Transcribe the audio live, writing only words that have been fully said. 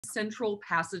central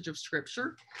passage of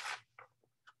scripture.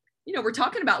 You know, we're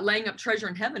talking about laying up treasure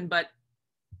in heaven, but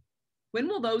when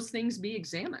will those things be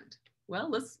examined? Well,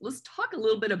 let's talk a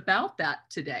little bit about that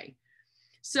today.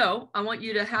 So I want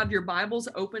you to have your Bibles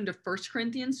open to 1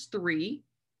 Corinthians 3,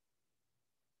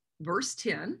 verse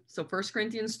 10. So 1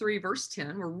 Corinthians 3, verse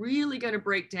 10. We're really going to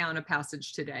break down a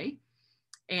passage today.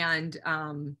 And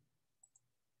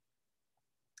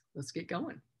let's get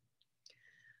going.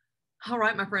 All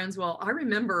right, my friends. Well, I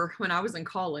remember when I was in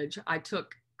college, I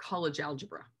took college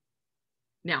algebra.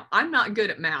 Now, I'm not good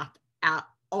at math at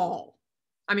all.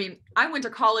 I mean, I went to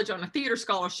college on a theater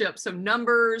scholarship, so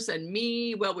numbers and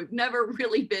me, well, we've never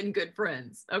really been good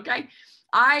friends, okay?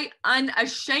 I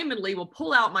unashamedly will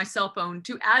pull out my cell phone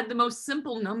to add the most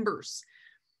simple numbers.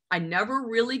 I never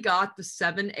really got the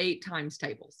 7, 8 times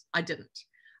tables. I didn't.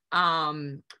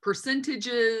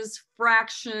 Percentages,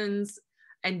 fractions,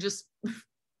 and just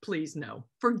please no,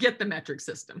 forget the metric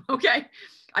system, okay?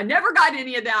 I never got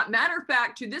any of that. Matter of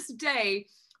fact, to this day,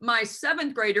 my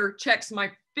 7th grader checks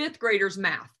my 5th grader's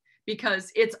math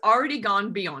because it's already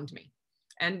gone beyond me.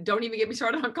 And don't even get me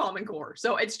started on Common Core.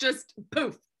 So it's just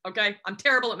poof, okay? I'm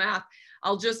terrible at math.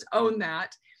 I'll just own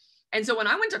that. And so when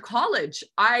I went to college,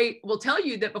 I will tell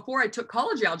you that before I took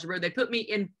college algebra, they put me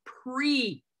in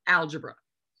pre-algebra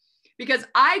because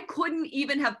I couldn't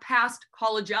even have passed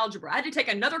college algebra. I had to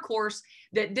take another course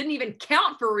that didn't even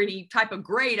count for any type of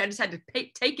grade. I just had to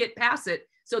take it, pass it,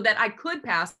 so that I could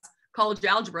pass college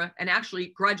algebra and actually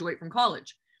graduate from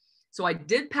college. So I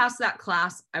did pass that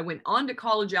class. I went on to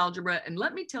college algebra, and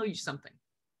let me tell you something.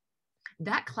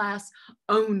 That class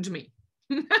owned me.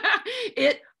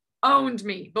 It owned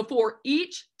me. Before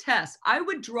each test, I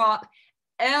would drop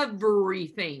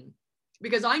everything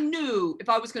because I knew if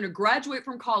I was going to graduate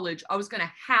from college, I was going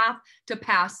to have to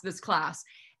pass this class.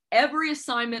 Every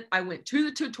assignment, I went to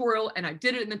the tutorial and I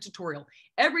did it in the tutorial.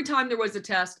 Every time there was a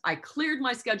test, I cleared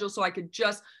my schedule so I could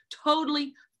just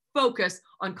totally focus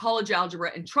on college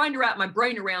algebra and trying to wrap my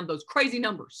brain around those crazy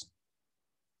numbers.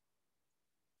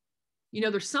 You know,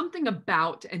 there's something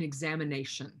about an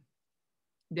examination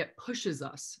that pushes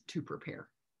us to prepare.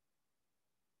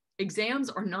 Exams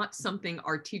are not something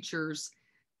our teachers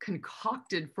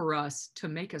concocted for us to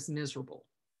make us miserable.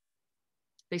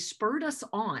 They spurred us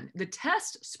on. The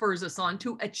test spurs us on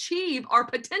to achieve our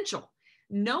potential.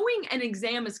 Knowing an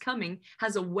exam is coming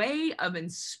has a way of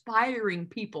inspiring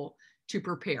people to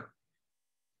prepare.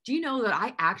 Do you know that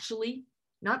I actually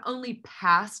not only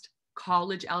passed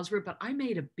college algebra, but I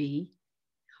made a B?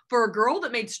 For a girl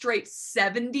that made straight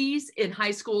 70s in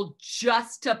high school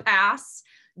just to pass,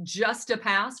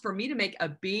 for me to make a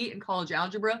B in college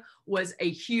algebra was a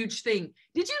huge thing.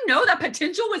 Did you know that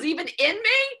potential was even in me?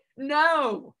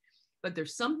 No, but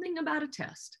there's something about a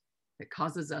test that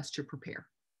causes us to prepare.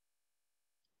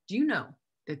 Do you know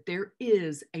that there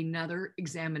is another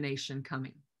examination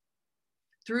coming?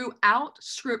 Throughout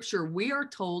Scripture, we are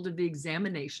told of the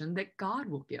examination that God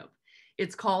will give.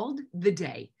 It's called the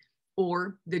day,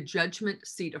 or the judgment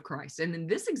seat of Christ. And in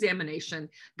this examination,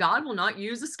 God will not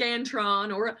use a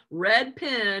Scantron or a red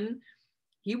pen.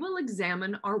 He will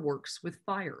examine our works with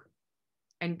fire.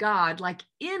 And God, like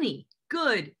any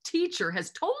good teacher,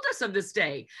 has told us of this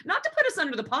day, not to put us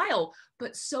under the pile,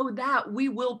 but so that we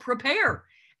will prepare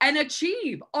and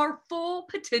achieve our full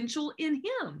potential in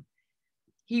Him.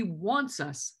 He wants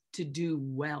us to do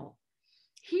well.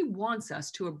 He wants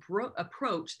us to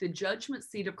approach the judgment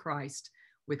seat of Christ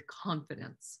with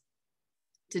confidence.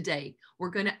 Today, we're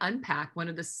going to unpack one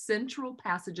of the central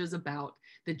passages about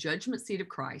the judgment seat of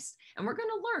Christ, and we're going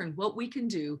to learn what we can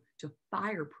do to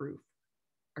fireproof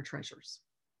our treasures.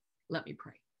 Let me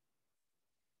pray.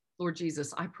 Lord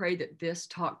Jesus, I pray that this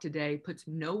talk today puts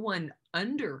no one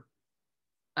under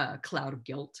a cloud of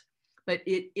guilt, but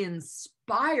it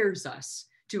inspires us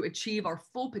to achieve our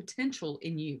full potential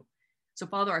in you. So,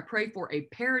 Father, I pray for a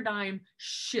paradigm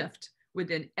shift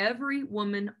within every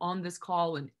woman on this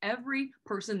call and every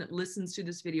person that listens to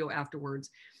this video afterwards,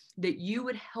 that you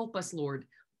would help us, Lord,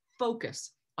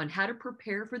 focus on how to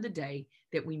prepare for the day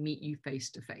that we meet you face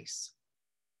to face.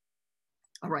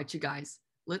 All right, you guys,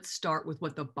 let's start with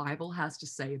what the Bible has to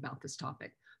say about this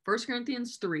topic. 1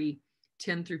 Corinthians 3,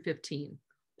 10 through 15.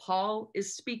 Paul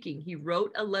is speaking. He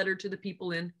wrote a letter to the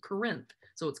people in Corinth,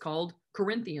 so it's called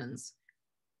Corinthians.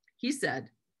 He said,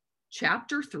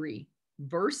 chapter 3,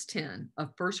 verse 10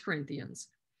 of 1 Corinthians,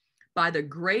 by the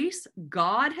grace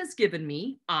God has given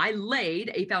me, I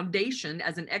laid a foundation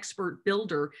as an expert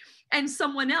builder, and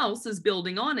someone else is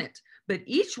building on it. But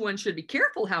each one should be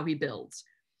careful how he builds.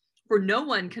 For no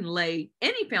one can lay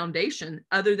any foundation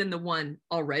other than the one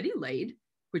already laid,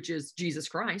 which is Jesus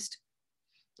Christ.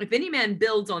 If any man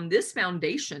builds on this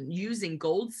foundation using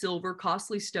gold, silver,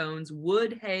 costly stones,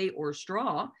 wood, hay, or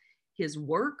straw, his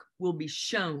work will be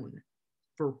shown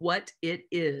for what it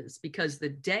is, because the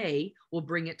day will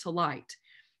bring it to light.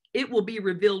 It will be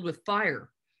revealed with fire,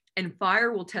 and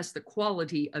fire will test the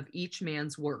quality of each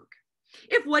man's work.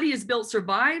 If what he has built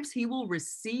survives, he will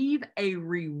receive a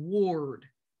reward.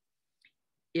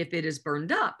 If it is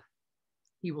burned up,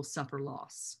 he will suffer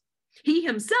loss. He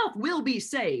himself will be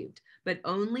saved, but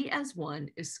only as one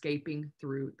escaping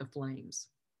through the flames.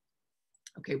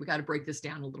 Okay, we got to break this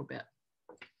down a little bit.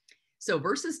 So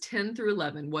verses 10 through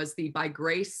 11 was the by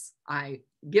grace I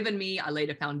laid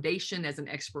a foundation as an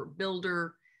expert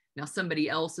builder. Now somebody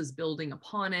else is building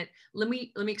upon it. Let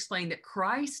me explain that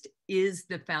Christ is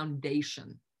the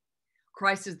foundation.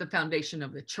 Christ is the foundation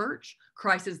of the church.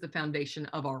 Christ is the foundation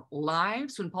of our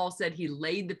lives. When Paul said he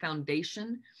laid the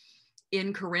foundation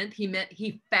in Corinth, he meant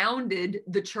he founded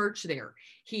the church there.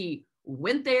 He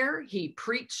went there, he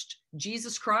preached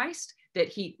Jesus Christ, that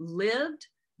he lived,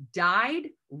 died,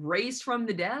 raised from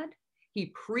the dead. He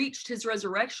preached his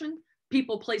resurrection.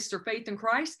 People placed their faith in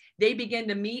Christ. They began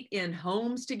to meet in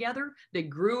homes together. They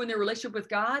grew in their relationship with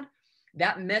God.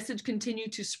 That message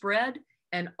continued to spread,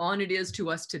 and on it is to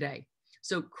us today.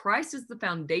 So Christ is the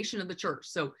foundation of the church.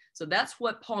 So that's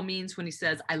what Paul means when he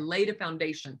says, I laid a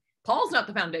foundation. Paul's not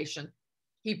the foundation.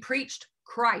 He preached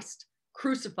Christ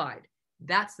crucified.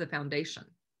 That's the foundation.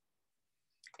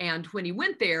 And when he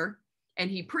went there and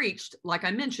he preached, like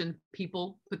I mentioned,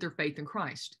 people put their faith in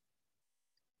Christ.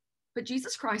 But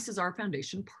Jesus Christ is our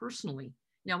foundation personally.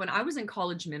 Now, when I was in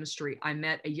college ministry, I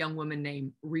met a young woman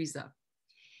named Riza.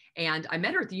 And I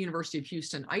met her at the University of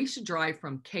Houston. I used to drive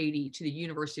from Katy to the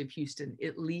University of Houston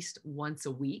at least once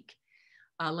a week.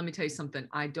 Let me tell you something.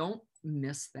 I don't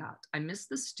miss that. I miss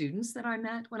the students that I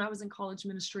met when I was in college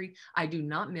ministry. I do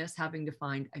not miss having to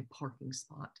find a parking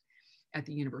spot at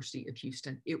the University of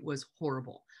Houston. It was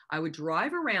horrible. I would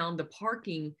drive around the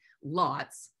parking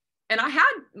lots, and I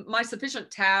had my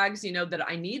sufficient tags, that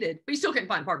I needed, but you still couldn't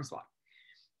find a parking spot.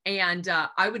 And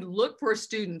I would look for a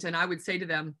student and I would say to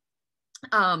them,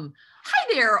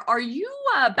 hi there, are you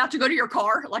about to go to your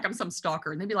car? Like I'm some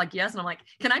stalker. And they'd be like, yes. And I'm like,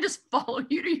 can I just follow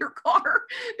you to your car?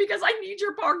 Because I need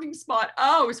your parking spot.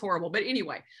 Oh, it was horrible. But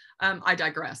anyway, I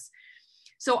digress.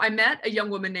 So I met a young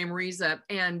woman named Riza,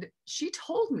 and she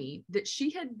told me that she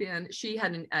had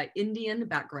an Indian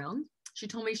background. She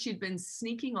told me she'd been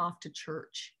sneaking off to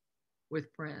church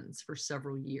with friends for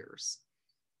several years.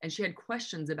 And she had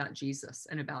questions about Jesus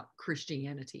and about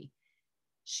Christianity.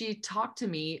 She talked to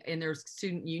me in their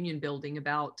student union building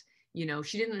about,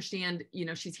 she didn't understand,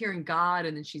 she's hearing God,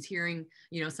 and then she's hearing,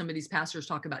 some of these pastors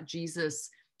talk about Jesus.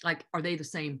 Like, are they the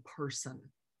same person?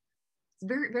 It's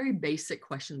very, very basic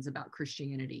questions about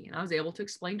Christianity. And I was able to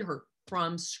explain to her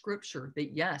from scripture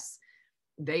that yes,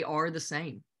 they are the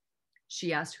same.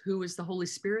 She asked, who is the Holy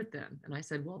Spirit then? And I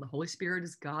said, well, the Holy Spirit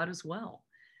is God as well.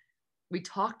 We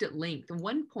talked at length. At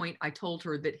one point, I told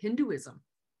her that Hinduism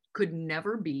could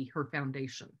never be her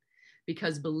foundation,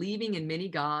 because believing in many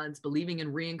gods, believing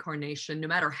in reincarnation, no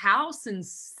matter how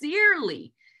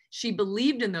sincerely she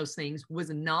believed in those things, was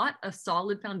not a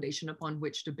solid foundation upon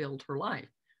which to build her life.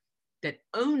 That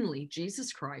only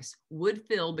Jesus Christ would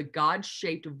fill the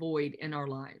God-shaped void in our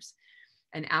lives.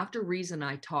 And after Riza and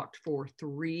I talked for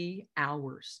 3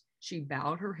 hours, she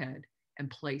bowed her head and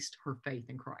placed her faith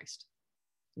in Christ.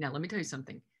 Now, let me tell you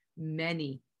something.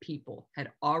 Many people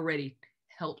had already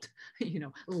helped,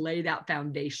 lay that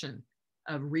foundation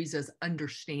of Riza's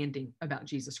understanding about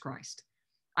Jesus Christ.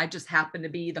 I just happened to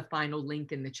be the final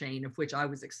link in the chain, of which I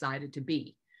was excited to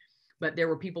be. But there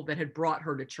were people that had brought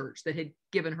her to church, that had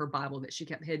given her Bible that she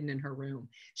kept hidden in her room.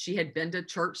 She had been to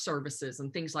church services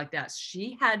and things like that.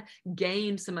 She had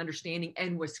gained some understanding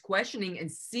and was questioning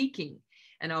and seeking.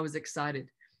 And I was excited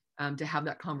to have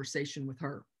that conversation with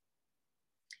her.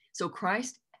 So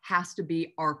Christ has to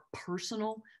be our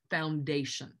personal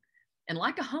foundation. And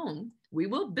like a home, we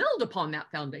will build upon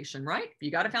that foundation, right? If you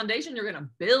got a foundation, you're going to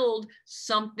build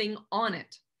something on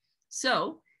it.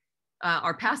 So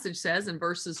our passage says in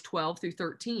verses 12 through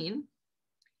 13,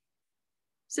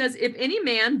 says, if any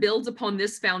man builds upon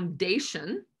this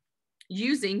foundation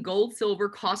using gold, silver,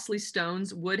 costly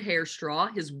stones, wood, hair, straw,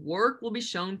 his work will be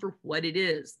shown for what it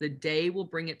is. The day will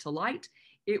bring it to light.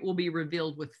 It will be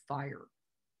revealed with fire.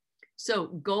 So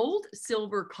gold,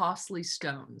 silver, costly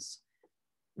stones.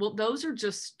 Well, those are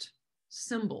just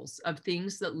symbols of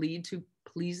things that lead to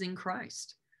pleasing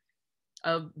Christ,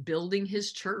 of building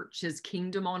his church, his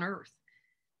kingdom on earth.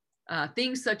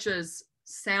 Things such as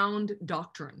sound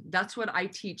doctrine. That's what I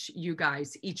teach you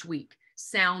guys each week.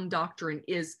 Sound doctrine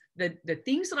is the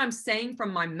things that I'm saying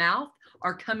from my mouth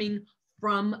are coming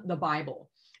from the Bible,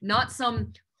 not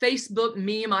some Facebook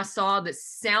meme I saw that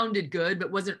sounded good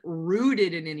but wasn't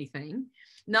rooted in anything,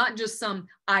 not just some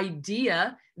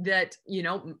idea that, you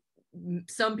know,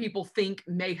 some people think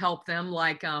may help them,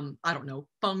 like, I don't know,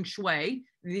 feng shui,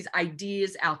 these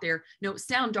ideas out there. No,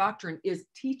 sound doctrine is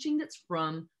teaching that's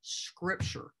from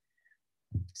Scripture.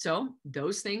 So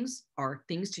those things are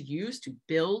things to use to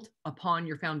build upon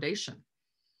your foundation.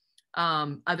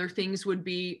 Other things would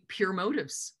be pure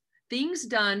motives, things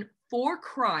done for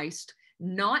Christ,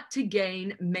 not to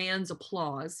gain man's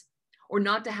applause or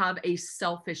not to have a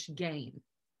selfish gain.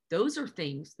 Those are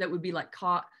things that would be like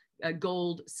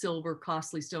gold, silver,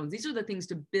 costly stones. These are the things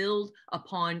to build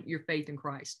upon your faith in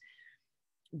Christ.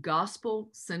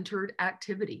 Gospel-centered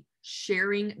activity,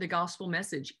 sharing the gospel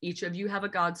message. Each of you have a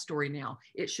God story now.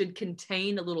 It should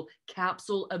contain a little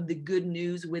capsule of the good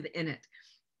news within it.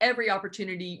 Every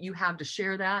opportunity you have to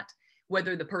share that,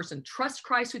 whether the person trusts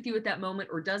Christ with you at that moment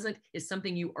or doesn't, is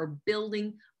something you are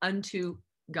building unto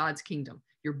God's kingdom.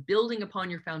 You're building upon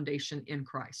your foundation in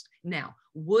Christ. Now,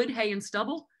 wood, hay, and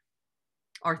stubble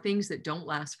are things that don't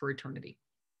last for eternity.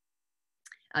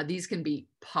 These can be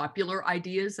popular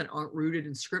ideas that aren't rooted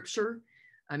in Scripture.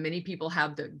 Many people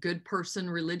have the good person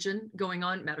religion going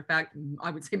on. Matter of fact,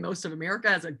 I would say most of America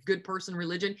has a good person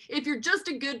religion. If you're just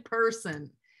a good person,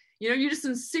 you know, you just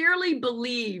sincerely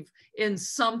believe in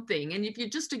something, and if you're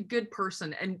just a good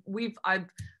person, and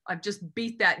I've just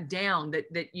beat that down,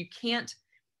 that you can't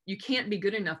be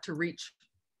good enough to reach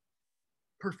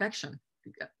perfection.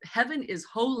 Heaven is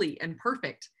holy and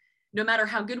perfect. No matter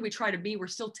how good we try to be, we're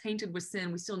still tainted with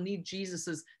sin. We still need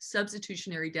Jesus's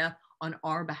substitutionary death on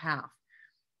our behalf.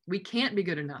 We can't be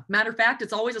good enough. Matter of fact,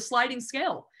 it's always a sliding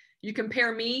scale. You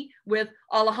compare me with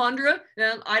Alejandra,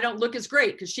 and I don't look as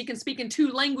great because she can speak in 2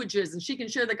 languages and she can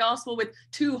share the gospel with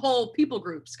 2 whole people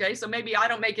groups. Okay, so maybe I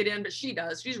don't make it in, but she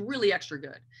does. She's really extra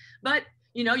good. But,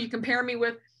 you know, you compare me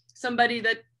with somebody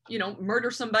that, you know,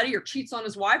 murders somebody or cheats on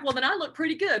his wife, well, then I look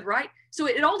pretty good, right? So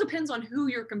it all depends on who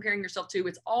you're comparing yourself to.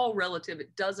 It's all relative.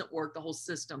 It doesn't work. The whole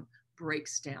system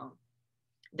breaks down.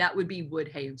 That would be wood,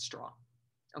 hay, and straw.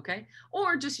 Okay,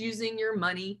 or just using your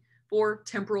money for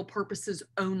temporal purposes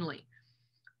only.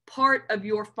 Part of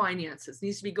your finances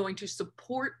needs to be going to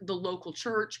support the local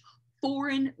church,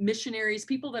 foreign missionaries,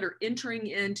 people that are entering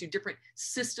into different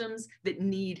systems that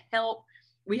need help.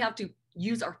 We have to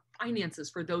use our finances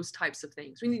for those types of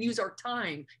things. We need to use our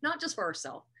time, not just for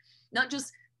ourselves, not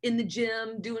just in the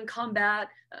gym, doing combat,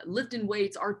 lifting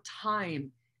weights. Our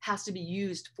time has to be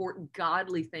used for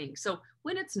godly things. So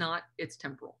when it's not, it's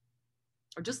temporal,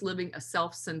 or just living a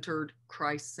self-centered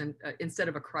instead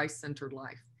of a Christ-centered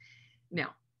life.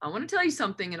 Now, I want to tell you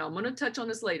something, and I'm going to touch on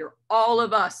this later. All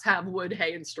of us have wood,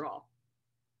 hay, and straw.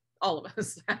 All of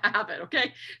us have it,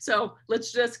 okay? So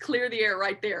let's just clear the air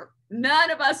right there. None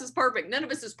of us is perfect. None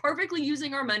of us is perfectly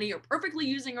using our money or perfectly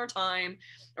using our time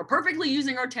or perfectly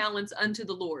using our talents unto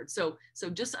the Lord. So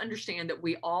just understand that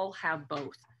we all have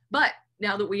both. But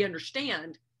now that we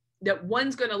understand that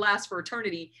one's going to last for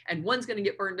eternity and one's going to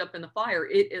get burned up in the fire,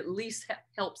 it at least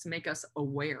helps make us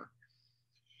aware.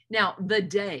 Now, the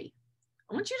day,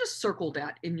 I want you to circle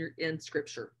that in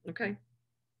Scripture, okay?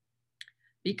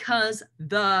 Because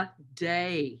the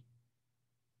day,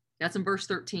 that's in verse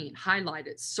 13, highlight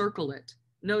it, circle it.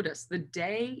 Notice the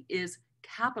day is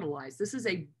capitalized. This is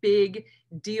a big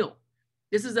deal.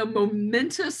 This is a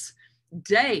momentous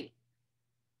day.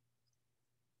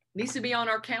 It needs to be on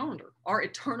our calendar, our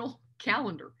eternal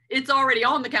calendar. It's already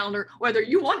on the calendar, whether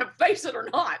you want to face it or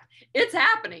not. It's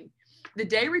happening. The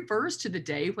day refers to the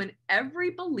day when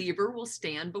every believer will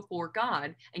stand before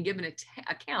God and give an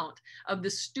account of the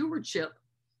stewardship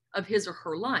of his or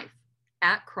her life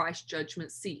at Christ's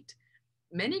judgment seat.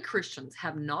 Many Christians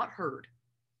have not heard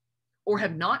or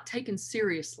have not taken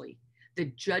seriously the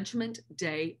judgment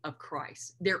day of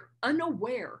Christ. They're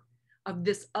unaware of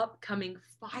this upcoming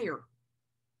fire.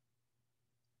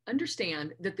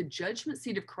 Understand that the judgment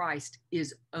seat of Christ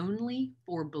is only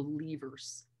for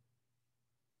believers.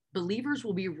 Believers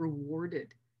will be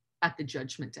rewarded at the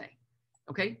judgment day.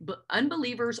 Okay, but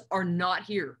unbelievers are not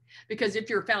here, because if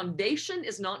your foundation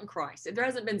is not in Christ, if there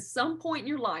hasn't been some point in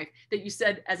your life that you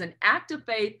said, as an act of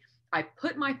faith, I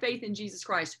put my faith in Jesus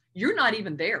Christ, you're not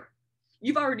even there.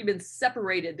 You've already been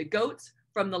separated. The goats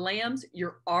from the lambs,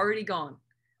 you're already gone.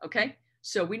 Okay,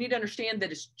 so we need to understand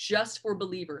that it's just for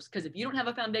believers, because if you don't have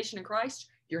a foundation in Christ,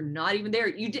 you're not even there.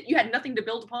 You had nothing to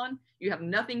build upon. You have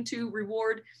nothing to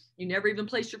reward. You never even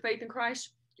placed your faith in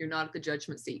Christ. You're not at the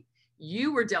judgment seat.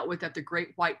 You were dealt with at the great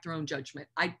white throne judgment.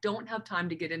 I don't have time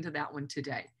to get into that one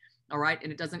today. All right.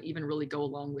 And it doesn't even really go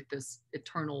along with this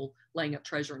eternal laying up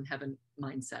treasure in heaven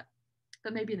mindset.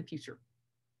 but maybe in the future.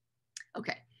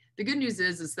 Okay. The good news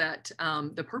is that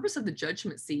the purpose of the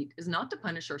judgment seat is not to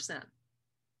punish our sin.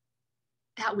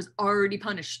 That was already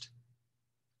punished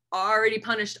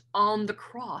on the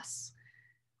cross.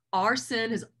 Our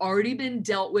sin has already been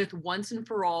dealt with once and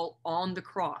for all on the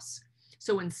cross.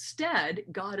 So instead,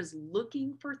 God is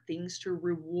looking for things to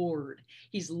reward.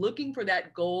 He's looking for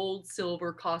that gold,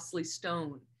 silver, costly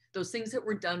stone, those things that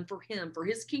were done for him, for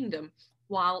his kingdom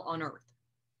while on earth.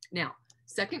 Now,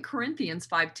 2 Corinthians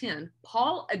 5:10,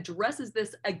 Paul addresses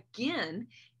this again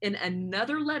in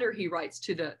another letter he writes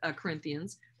to the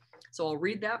Corinthians. So I'll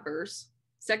read that verse.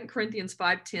 2 Corinthians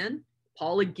 5:10,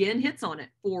 Paul again hits on it.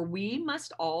 For we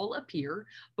must all appear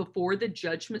before the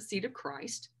judgment seat of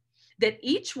Christ, that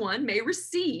each one may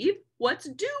receive what's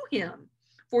due him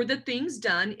for the things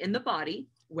done in the body,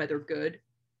 whether good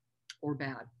or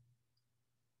bad.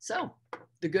 So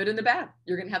the good and the bad.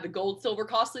 You're going to have the gold, silver,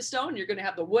 costly stone. You're going to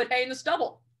have the wood, hay, and the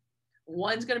stubble.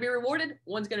 One's going to be rewarded.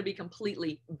 One's going to be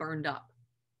completely burned up.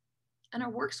 And our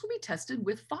works will be tested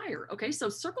with fire. Okay, so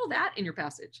circle that in your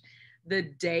passage. The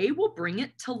day will bring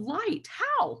it to light.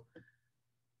 How?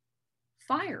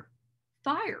 Fire.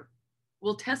 Fire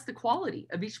will test the quality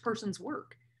of each person's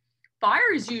work.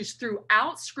 Fire is used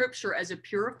throughout Scripture as a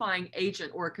purifying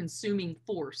agent or a consuming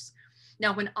force.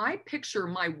 Now, when I picture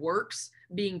my works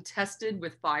being tested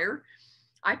with fire,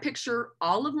 I picture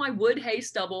all of my wood, hay,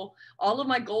 stubble, all of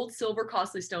my gold, silver,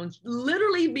 costly stones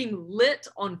literally being lit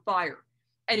on fire.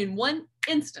 And in one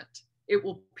instant, it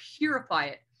will purify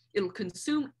it. It'll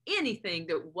consume anything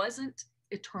that wasn't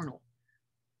eternal.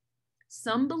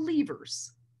 Some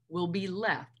believers will be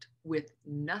left with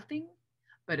nothing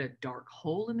but a dark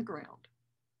hole in the ground.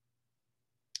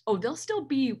 Oh, they'll still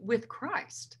be with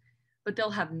Christ, but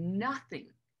they'll have nothing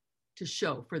to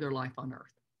show for their life on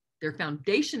earth. Their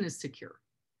foundation is secure.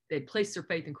 They place their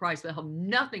faith in Christ, but they'll have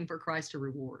nothing for Christ to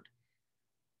reward.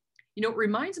 You know, it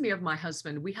reminds me of my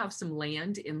husband. We have some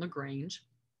land in LaGrange,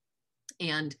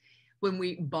 and when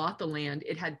we bought the land,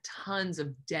 it had tons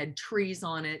of dead trees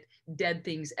on it, dead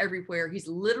things everywhere. He's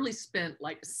literally spent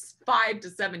like 5 to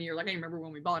 7 years. I can't remember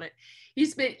when we bought it. He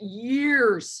spent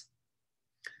years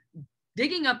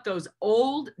digging up those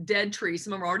old dead trees.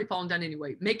 Some of them are already fallen down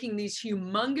anyway, making these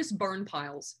humongous burn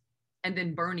piles and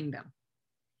then burning them.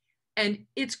 And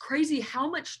it's crazy how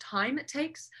much time it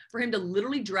takes for him to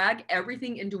literally drag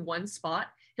everything into one spot.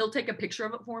 He'll take a picture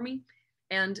of it for me,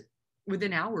 and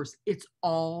within hours, it's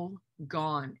all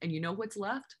gone. And you know what's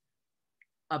left?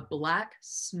 A black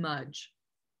smudge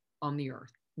on the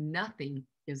earth. Nothing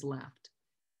is left.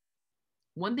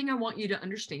 One thing I want you to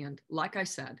understand, like I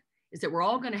said, is that we're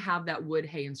all going to have that wood,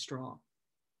 hay, and straw.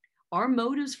 Our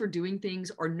motives for doing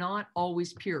things are not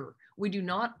always pure. We do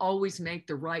not always make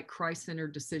the right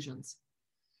Christ-centered decisions.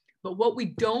 But what we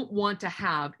don't want to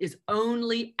have is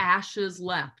only ashes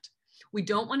left. We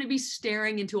don't want to be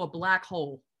staring into a black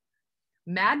hole.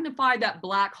 Magnify that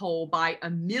black hole by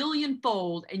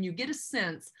 1,000,000-fold, and you get a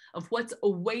sense of what's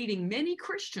awaiting many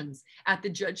Christians at the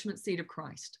judgment seat of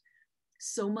Christ.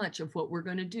 So much of what we're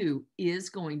going to do is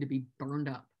going to be burned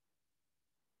up.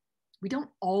 We don't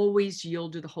always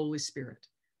yield to the Holy Spirit,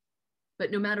 but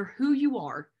no matter who you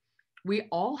are, we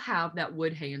all have that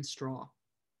wood, hay, and straw,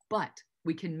 but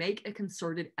we can make a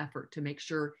concerted effort to make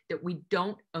sure that we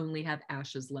don't only have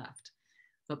ashes left.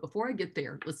 But before I get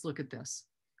there, let's look at this.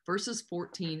 Verses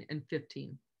 14 and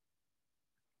 15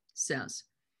 says,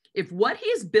 if what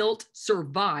he has built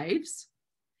survives,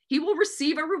 he will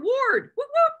receive a reward. Whoop,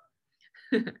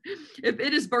 whoop. If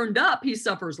it is burned up, he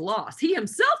suffers loss. He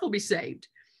himself will be saved,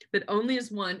 but only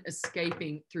as one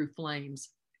escaping through flames.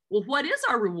 Well, what is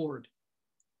our reward?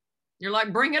 You're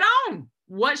like, bring it on.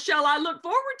 What shall I look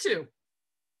forward to?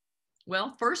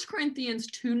 Well, 1 Corinthians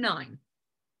 2:9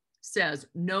 says,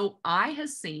 no eye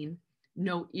has seen,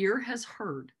 no ear has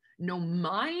heard, no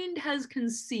mind has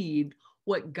conceived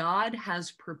what God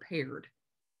has prepared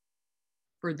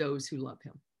for those who love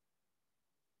him.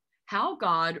 How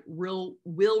God will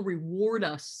reward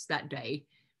us that day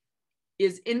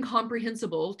is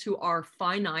incomprehensible to our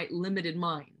finite, limited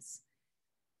minds.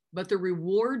 But the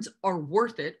rewards are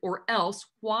worth it, or else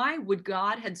why would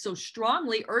God had so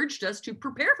strongly urged us to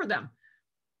prepare for them?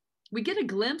 We get a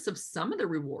glimpse of some of the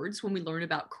rewards when we learn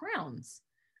about crowns.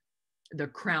 The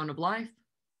crown of life,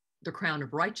 the crown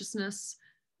of righteousness,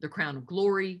 the crown of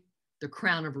glory, the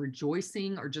crown of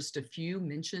rejoicing are just a few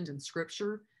mentioned in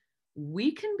Scripture.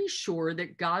 We can be sure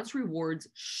that God's rewards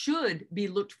should be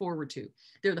looked forward to.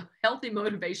 They're the healthy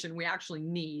motivation we actually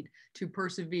need to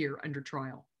persevere under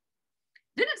trial.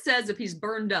 Then it says if he's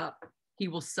burned up, he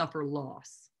will suffer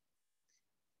loss.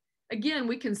 Again,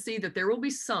 we can see that there will be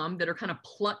some that are kind of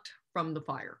plucked from the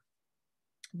fire.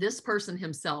 This person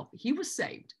himself, he was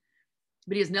saved,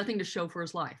 but he has nothing to show for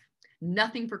his life,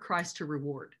 nothing for Christ to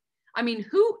reward. I mean,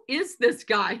 who is this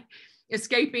guy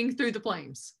escaping through the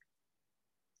flames?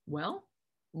 Well,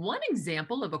 one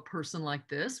example of a person like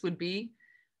this would be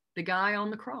the guy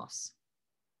on the cross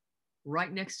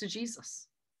right next to Jesus.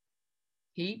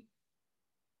 He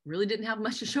really didn't have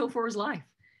much to show for his life.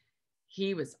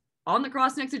 He was on the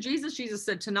cross next to Jesus. Jesus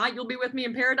said, "Tonight you'll be with me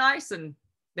in paradise," and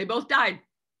they both died.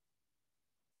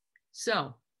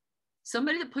 So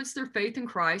somebody that puts their faith in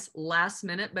Christ last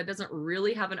minute, but doesn't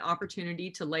really have an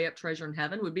opportunity to lay up treasure in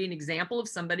heaven, would be an example of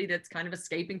somebody that's kind of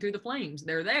escaping through the flames.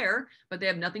 They're there, but they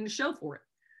have nothing to show for it.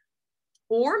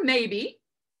 Or maybe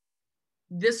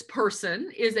this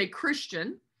person is a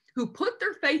Christian who put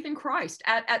their faith in Christ.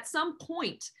 At some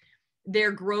point,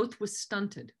 their growth was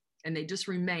stunted and they just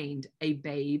remained a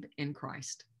babe in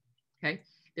Christ. Okay.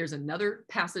 There's another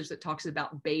passage that talks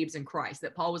about babes in Christ,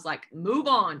 that Paul was like, move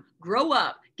on, grow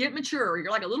up, get mature. You're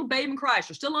like a little babe in Christ.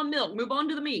 You're still on milk. Move on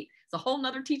to the meat. It's a whole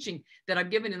nother teaching that I've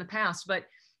given in the past. But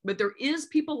there is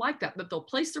people like that they'll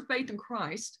place their faith in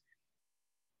Christ,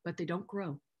 but they don't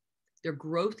grow. Their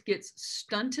growth gets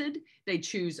stunted. They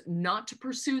choose not to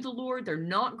pursue the Lord. They're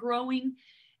not growing,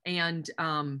 and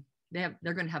they're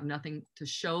going to have nothing to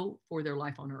show for their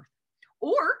life on earth.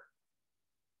 Or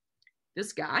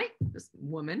this guy, this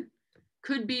woman,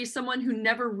 could be someone who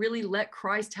never really let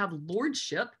Christ have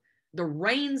lordship, the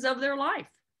reins of their life.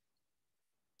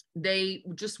 They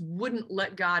just wouldn't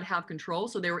let God have control.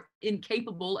 So they were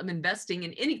incapable of investing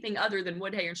in anything other than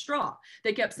wood, hay, and straw.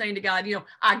 They kept saying to God,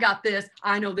 I got this.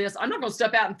 I know this. I'm not going to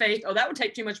step out in faith. Oh, that would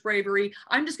take too much bravery.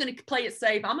 I'm just going to play it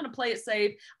safe. I'm going to play it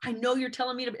safe. I know you're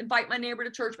telling me to invite my neighbor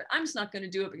to church, but I'm just not going to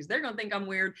do it because they're going to think I'm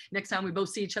weird next time we both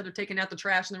see each other taking out the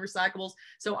trash and the recyclables.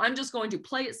 So I'm just going to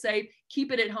play it safe,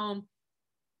 keep it at home.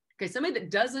 Okay, somebody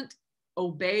that doesn't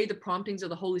obey the promptings of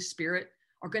the Holy Spirit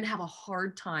are going to have a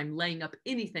hard time laying up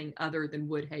anything other than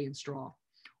wood, hay, and straw.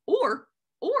 Or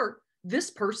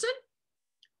this person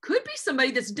could be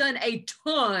somebody that's done a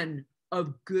ton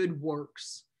of good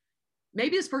works.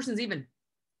 Maybe this person's even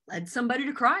led somebody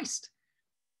to Christ,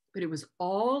 but it was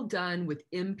all done with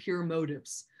impure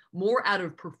motives, more out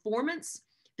of performance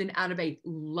than out of a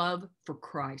love for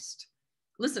Christ.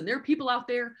 Listen, there are people out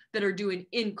there that are doing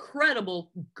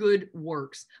incredible good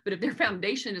works, but if their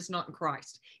foundation is not in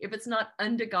Christ, if it's not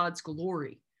unto God's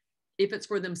glory, if it's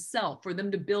for themselves, for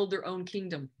them to build their own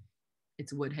kingdom,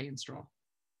 it's wood, hay, and straw.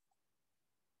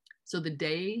 So the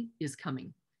day is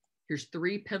coming. Here's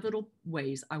 3 pivotal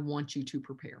ways I want you to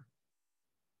prepare.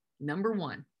 Number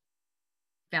 1,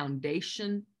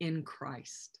 foundation in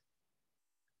Christ.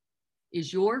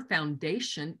 Is your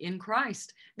foundation in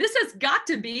Christ? This has got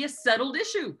to be a settled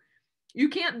issue. You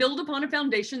can't build upon a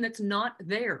foundation that's not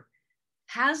there.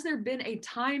 Has there been a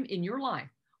time in your life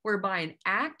where by an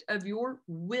act of your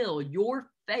will, your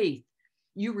faith,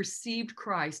 you received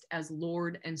Christ as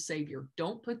Lord and Savior?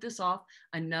 Don't put this off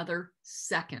another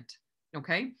second,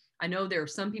 okay? I know there are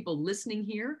some people listening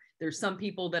here. There's some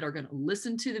people that are going to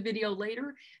listen to the video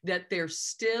later that they're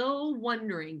still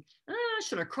wondering,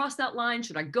 should I cross that line?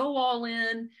 Should I go all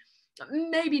in?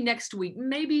 Maybe next week.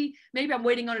 Maybe I'm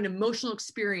waiting on an emotional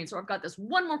experience, or I've got this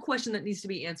one more question that needs to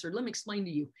be answered. Let me explain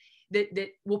to you that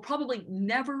we'll probably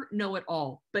never know it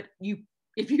all. But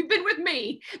if you've been with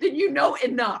me, then you know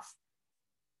enough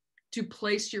to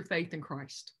place your faith in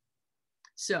Christ.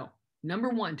 So, number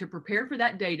 1, to prepare for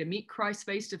that day to meet Christ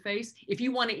face to face. If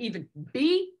you want to even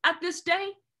be at this day,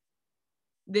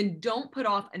 then don't put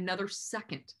off another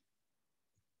second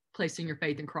placing your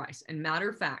faith in Christ. And matter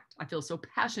of fact, I feel so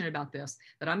passionate about this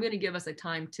that I'm going to give us a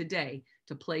time today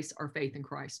to place our faith in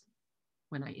Christ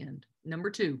when I end. Number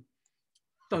 2,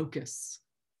 focus.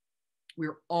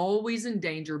 We're always in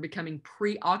danger of becoming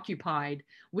preoccupied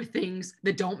with things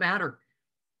that don't matter,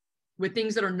 with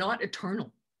things that are not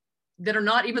eternal, that are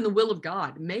not even the will of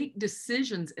God. Make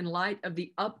decisions in light of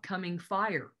the upcoming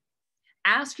fire.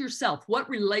 Ask yourself, what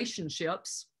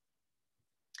relationships,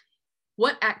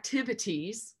 what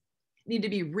activities need to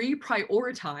be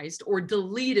reprioritized or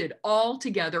deleted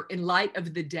altogether in light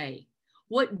of the day?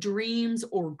 What dreams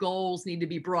or goals need to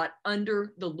be brought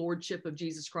under the lordship of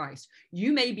Jesus Christ?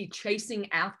 You may be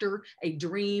chasing after a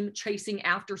dream, chasing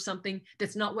after something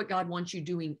that's not what God wants you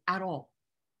doing at all.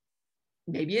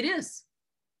 Maybe it is.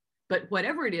 But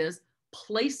whatever it is,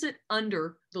 place it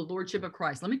under the lordship of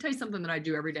Christ. Let me tell you something that I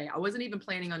do every day. I wasn't even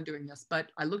planning on doing this, but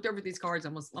I looked over these cards.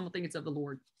 I'm gonna think it's of the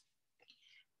Lord.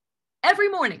 Every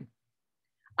morning,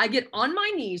 I get on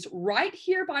my knees right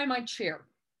here by my chair.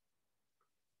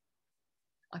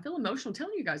 I feel emotional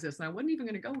telling you guys this, and I wasn't even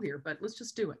going to go here, but let's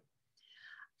just do it.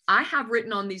 I have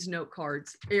written on these note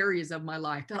cards areas of my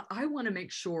life that I want to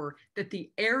make sure that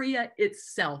the area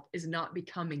itself is not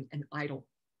becoming an idol.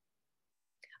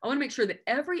 I want to make sure that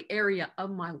every area of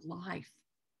my life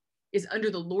is under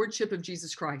the lordship of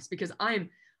Jesus Christ, because I'm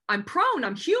prone,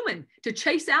 I'm human to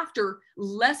chase after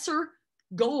lesser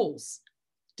goals,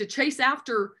 to chase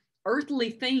after earthly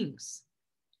things.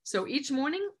 So each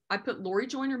morning I put Lori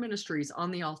Joyner Ministries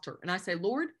on the altar and I say,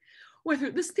 Lord,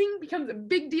 whether this thing becomes a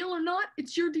big deal or not,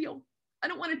 it's your deal. I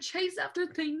don't want to chase after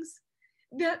things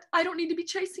that I don't need to be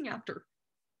chasing after.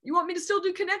 You want me to still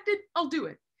do Connected? I'll do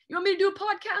it. You want me to do a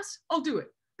podcast? I'll do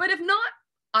it. But if not,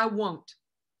 I won't.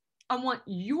 I want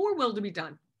your will to be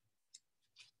done.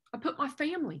 I put my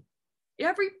family,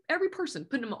 every person,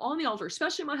 putting them on the altar,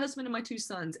 especially my husband and my 2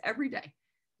 sons every day.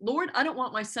 Lord, I don't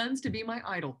want my sons to be my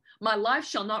idol. My life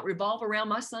shall not revolve around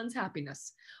my son's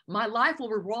happiness. My life will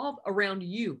revolve around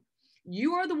you.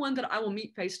 You are the one that I will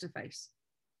meet face to face.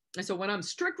 And so when I'm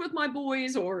strict with my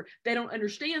boys, or they don't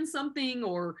understand something,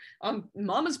 or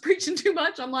mama's preaching too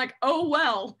much, I'm like, oh,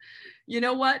 well, you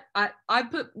know what? I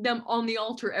put them on the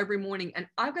altar every morning, and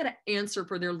I've got to answer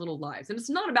for their little lives. And it's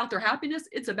not about their happiness.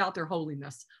 It's about their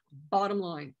holiness. Bottom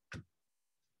line.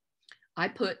 I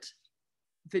put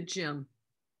the gym.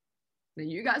 Now,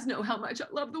 you guys know how much I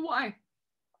love the Y.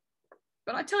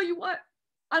 But I tell you what,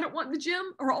 I don't want the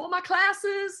gym or all my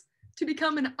classes to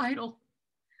become an idol.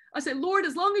 I say, Lord,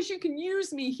 as long as you can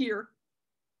use me here,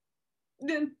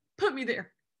 then put me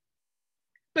there.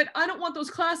 But I don't want those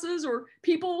classes or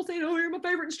people saying, oh, you're my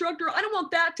favorite instructor. I don't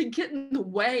want that to get in the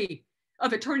way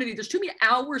of eternity. There's too many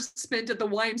hours spent at the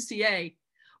YMCA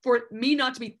for me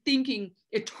not to be thinking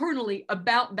eternally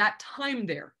about that time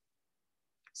there.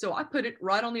 So I put it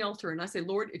right on the altar and I say,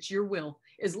 Lord, it's your will.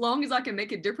 As long as I can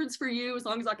make a difference for you, as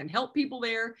long as I can help people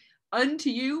there unto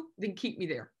you, then keep me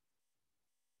there.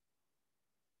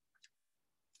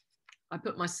 I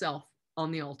put myself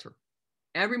on the altar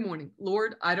every morning.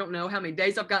 Lord, I don't know how many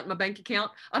days I've got in my bank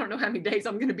account. I don't know how many days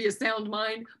I'm going to be a sound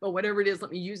mind, but whatever it is,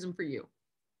 let me use them for you.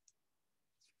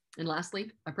 And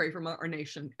lastly, I pray for our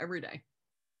nation every day.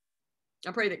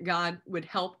 I pray that God would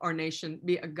help our nation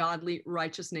be a godly,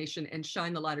 righteous nation and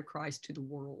shine the light of Christ to the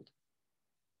world.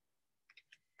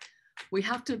 We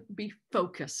have to be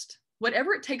focused.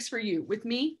 Whatever it takes for you. With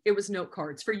me, it was note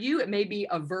cards. For you, it may be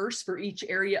a verse for each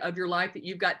area of your life that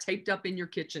you've got taped up in your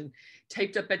kitchen,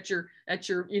 taped up at your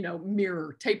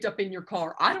mirror, taped up in your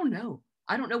car. I don't know.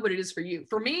 I don't know what it is for you.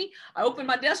 For me, I opened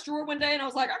my desk drawer one day and I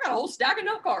was like, I got a whole stack of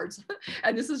note cards.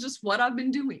 And this is just what I've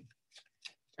been doing.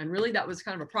 And really, that was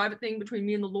kind of a private thing between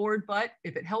me and the Lord. But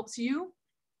if it helps you,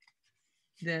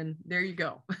 then there you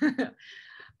go.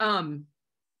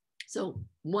 So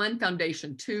 1,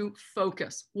 foundation. 2,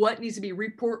 focus. What needs to be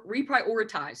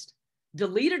reprioritized?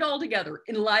 Delete it all together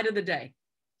in light of the day.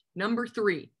 Number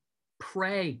 3,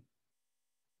 pray.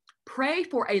 Pray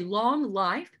for a long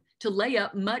life to lay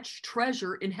up much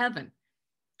treasure in heaven.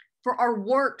 For our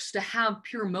works to have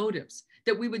pure motives,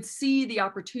 that we would see the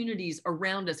opportunities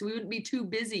around us. We wouldn't be too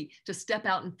busy to step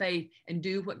out in faith and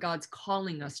do what God's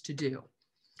calling us to do.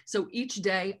 So each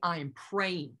day I am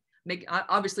praying.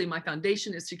 Obviously, my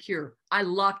foundation is secure. I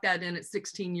locked that in at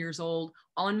 16 years old,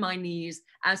 on my knees,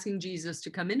 asking Jesus to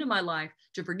come into my life,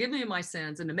 to forgive me of my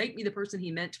sins, and to make me the person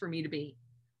he meant for me to be.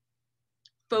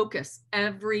 Focus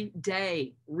every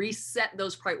day. Reset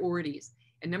those priorities.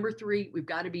 And number 3, we've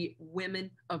got to be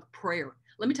women of prayer.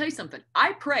 Let me tell you something.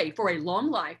 I pray for a long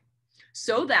life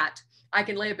so that I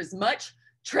can lay up as much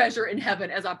treasure in heaven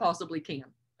as I possibly can.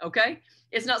 Okay?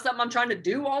 It's not something I'm trying to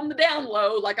do on the down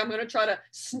low, like I'm going to try to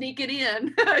sneak it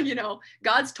in.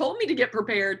 God's told me to get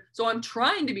prepared, so I'm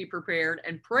trying to be prepared,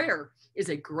 and prayer is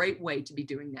a great way to be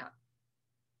doing that.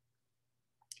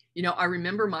 I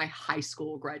remember my high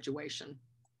school graduation.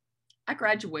 I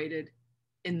graduated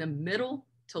in the middle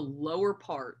to lower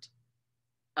part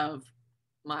of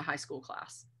my high school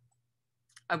class.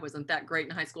 I wasn't that great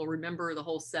in high school. Remember the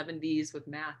whole 70s with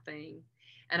math thing.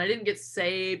 And I didn't get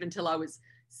saved until I was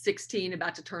 16,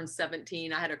 about to turn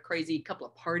 17. I had a crazy couple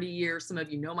of party years. Some of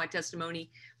you know my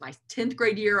testimony. My 10th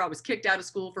grade year, I was kicked out of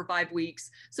school for 5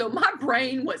 weeks. So my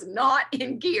brain was not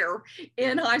in gear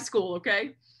in high school,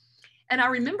 okay? And I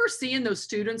remember seeing those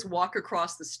students walk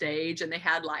across the stage, and they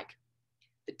had like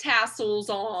the tassels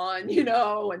on,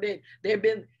 and they've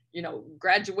been,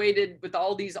 graduated with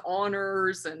all these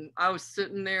honors. And I was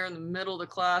sitting there in the middle of the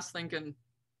class thinking,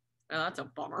 oh, that's a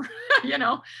bummer.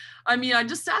 I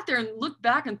just sat there and looked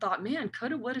back and thought, man,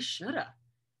 coulda, woulda, shoulda.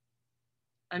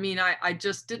 I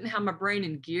just didn't have my brain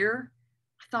in gear.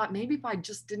 I thought maybe if I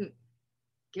just didn't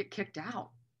get kicked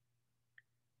out,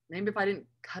 maybe if I didn't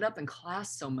cut up in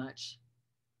class so much,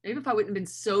 Maybe if I wouldn't have been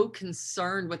so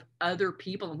concerned with other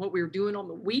people and what we were doing on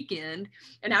the weekend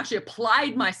and actually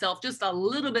applied myself just a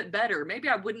little bit better, maybe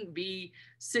I wouldn't be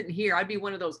sitting here. I'd be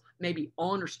one of those maybe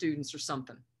honor students or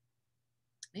something.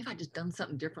 Maybe I just done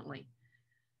something differently.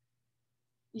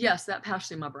 Yes, that passed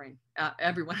through my brain,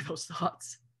 every one of those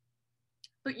thoughts.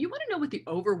 But you want to know what the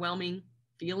overwhelming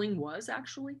feeling was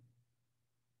actually?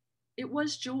 It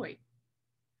was joy.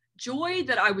 Joy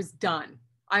that I was done.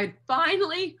 I had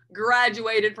finally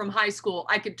graduated from high school.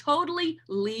 I could totally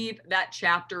leave that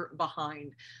chapter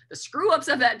behind. The screw ups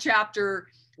of that chapter,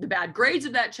 the bad grades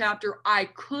of that chapter, I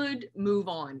could move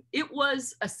on. It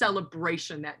was a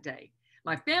celebration that day.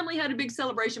 My family had a big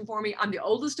celebration for me. I'm the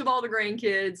oldest of all the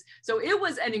grandkids. So it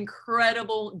was an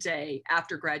incredible day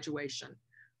after graduation.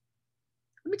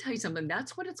 Let me tell you something.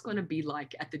 That's what it's going to be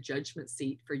like at the judgment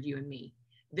seat for you and me.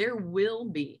 There will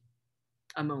be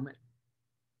a moment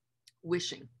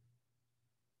wishing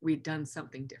we'd done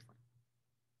something different.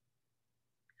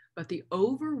 But the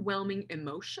overwhelming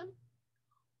emotion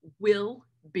will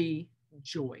be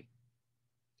joy,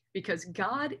 because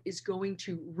God is going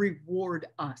to reward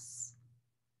us.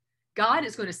 God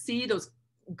is going to see those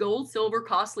gold, silver,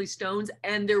 costly stones,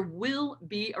 and there will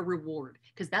be a reward,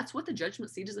 because that's what the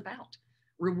judgment seat is about.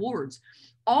 Rewards.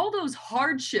 All those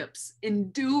hardships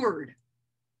endured,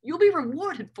 you'll be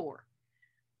rewarded for.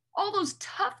 All those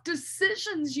tough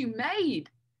decisions you made,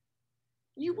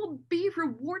 you will be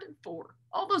rewarded for.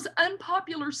 All those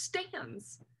unpopular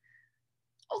stands,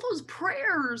 all those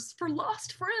prayers for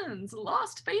lost friends,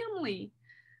 lost family,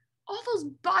 all those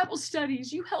Bible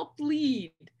studies you helped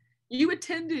lead, you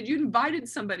attended, you invited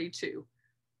somebody to,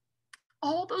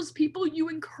 all those people you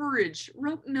encouraged,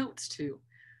 wrote notes to,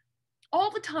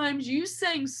 all the times you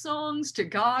sang songs to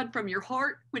God from your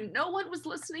heart when no one was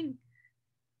listening,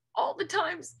 all the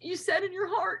times you said in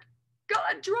your heart,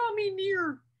 God, draw me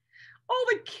near. All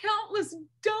the countless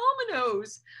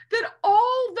dominoes that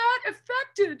all that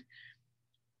affected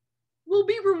will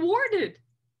be rewarded.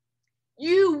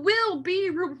 You will be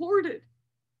rewarded.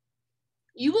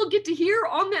 You will get to hear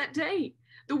on that day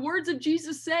the words of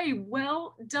Jesus say,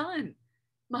 well done,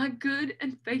 my good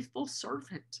and faithful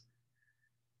servant.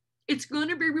 It's going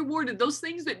to be rewarded. Those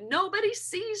things that nobody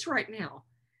sees right now,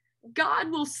 God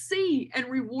will see and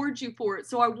reward you for it.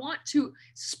 So I want to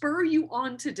spur you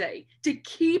on today to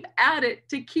keep at it,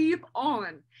 to keep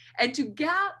on, and to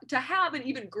have an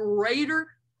even greater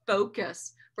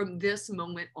focus from this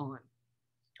moment on.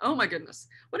 Oh my goodness,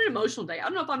 what an emotional day. I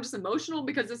don't know if I'm just emotional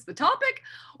because it's the topic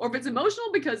or if it's emotional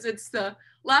because it's the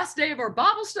last day of our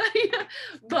Bible study,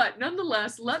 but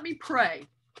nonetheless, let me pray.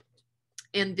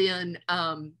 And then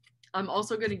I'm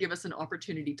also going to give us an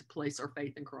opportunity to place our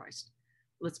faith in Christ.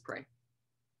 Let's pray.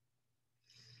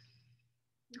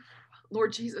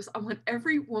 Lord Jesus, I want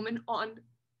every woman on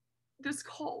this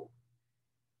call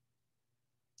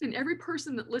and every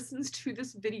person that listens to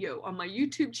this video on my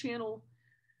YouTube channel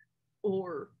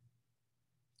or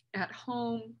at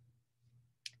home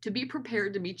to be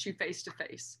prepared to meet you face to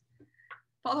face.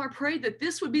 Father, I pray that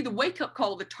this would be the wake-up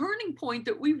call, the turning point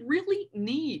that we really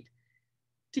need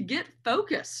to get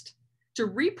focused, to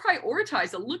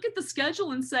reprioritize, to look at the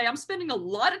schedule and say, I'm spending a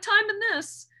lot of time in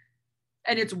this,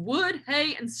 and it's wood,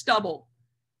 hay, and stubble.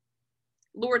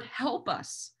 Lord, help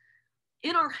us.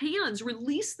 In our hands,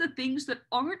 release the things that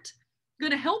aren't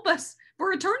going to help us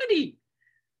for eternity.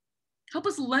 Help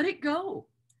us let it go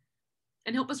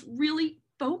and help us really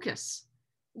focus.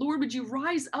 Lord, would you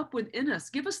rise up within us?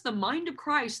 Give us the mind of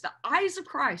Christ, the eyes of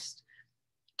Christ,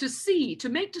 to see, to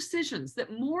make decisions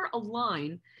that more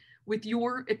align with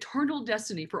your eternal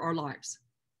destiny for our lives.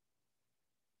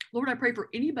 Lord, I pray for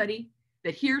anybody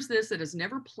that hears this that has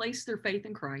never placed their faith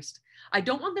in Christ. I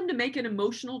don't want them to make an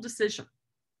emotional decision.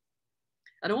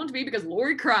 I don't want it to be because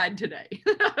Lori cried today.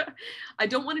 I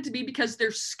don't want it to be because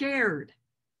they're scared.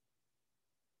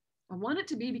 I want it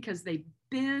to be because they've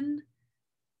been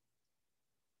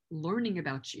learning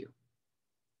about you,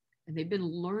 and they've been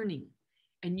learning,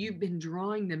 and you've been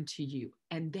drawing them to you,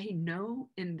 and they know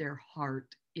in their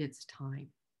heart it's time.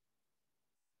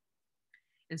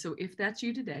 And so if that's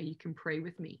you today, you can pray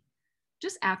with me.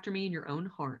 Just after me in your own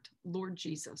heart. Lord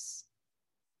Jesus,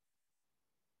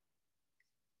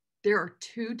 there are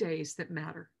 2 days that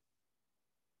matter.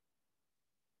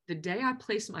 The day I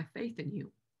place my faith in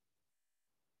you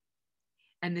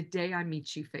and the day I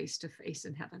meet you face to face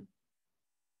in heaven.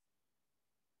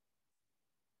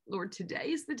 Lord,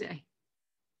 today is the day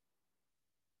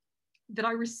that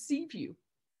I receive you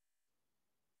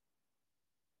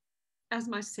as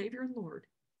my Savior and Lord.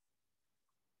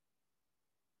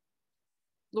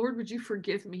 Lord, would you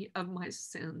forgive me of my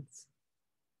sins?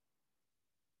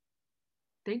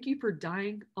 Thank you for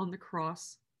dying on the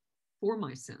cross for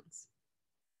my sins.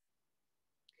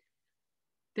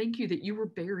 Thank you that you were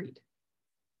buried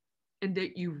and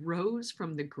that you rose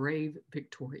from the grave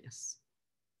victorious.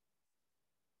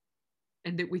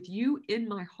 And that with you in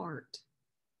my heart,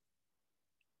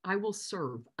 I will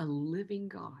serve a living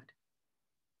God.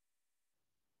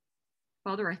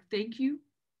 Father, I thank you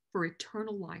for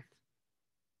eternal life.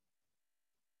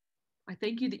 I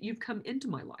thank you that you've come into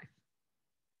my life.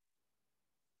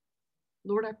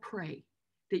 Lord, I pray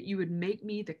that you would make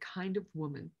me the kind of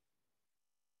woman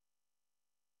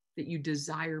that you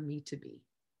desire me to be.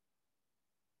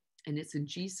 And it's in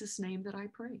Jesus' name that I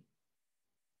pray.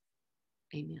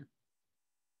 Amen.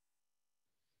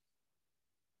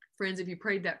 Friends, if you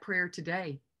prayed that prayer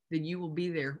today, then you will be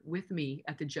there with me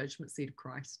at the judgment seat of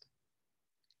Christ.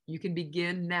 You can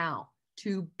begin now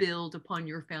to build upon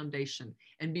your foundation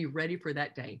and be ready for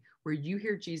that day where you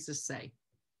hear Jesus say,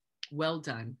 "Well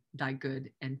done, thy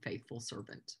good and faithful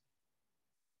servant."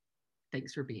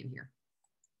 Thanks for being here.